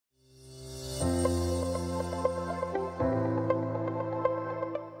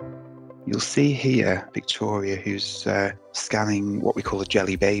You'll see here Victoria, who's scanning what we call a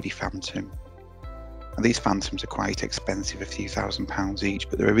jelly baby phantom. And these phantoms are quite expensive, a few £1,000s each,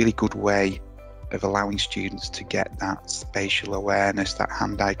 but they're a really good way of allowing students to get that spatial awareness, that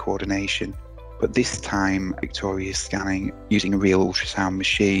hand-eye coordination. But this time, Victoria is scanning using a real ultrasound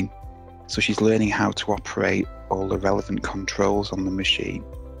machine. So she's learning how to operate all the relevant controls on the machine.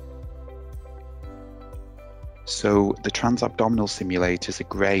 So the transabdominal simulator is a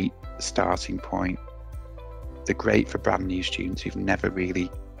great starting point. They're great for brand new students who've never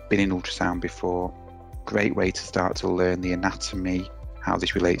really been in ultrasound before. Great way to start to learn the anatomy, how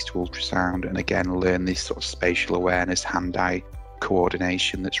this relates to ultrasound, and again learn this sort of spatial awareness, hand-eye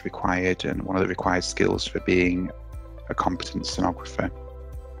coordination that's required, and one of the required skills for being a competent sonographer.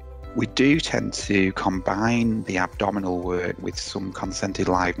 We do tend to combine the abdominal work with some consented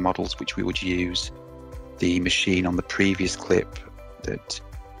live models, which we would use the machine on the previous clip that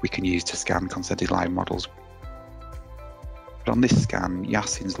we can use to scan consented live models. But on this scan,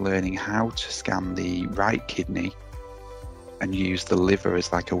 Yasin's learning how to scan the right kidney and use the liver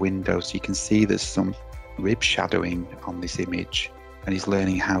as like a window. So you can see there's some rib shadowing on this image, and he's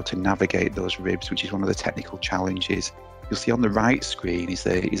learning how to navigate those ribs, which is one of the technical challenges. You'll see on the right screen is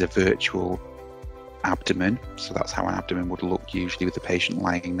a virtual abdomen. So that's how an abdomen would look usually with the patient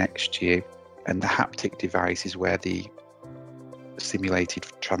lying next to you. And the haptic device is where the simulated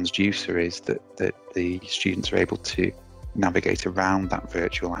transducer is that the students are able to navigate around that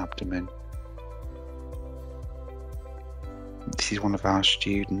virtual abdomen. This is one of our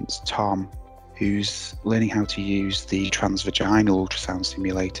students, Tom, who's learning how to use the transvaginal ultrasound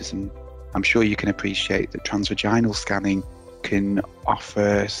simulators, and I'm sure you can appreciate that transvaginal scanning can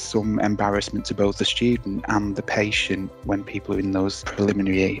offer some embarrassment to both the student and the patient when people are in those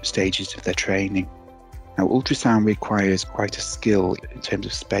preliminary stages of their training. Now, ultrasound requires quite a skill in terms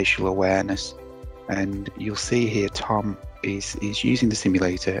of spatial awareness, and you'll see here Tom is using the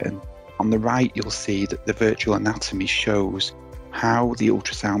simulator, and on the right you'll see that the virtual anatomy shows how the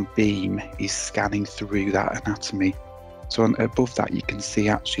ultrasound beam is scanning through that anatomy. So above that you can see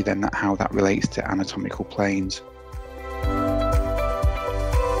actually then how that relates to anatomical planes.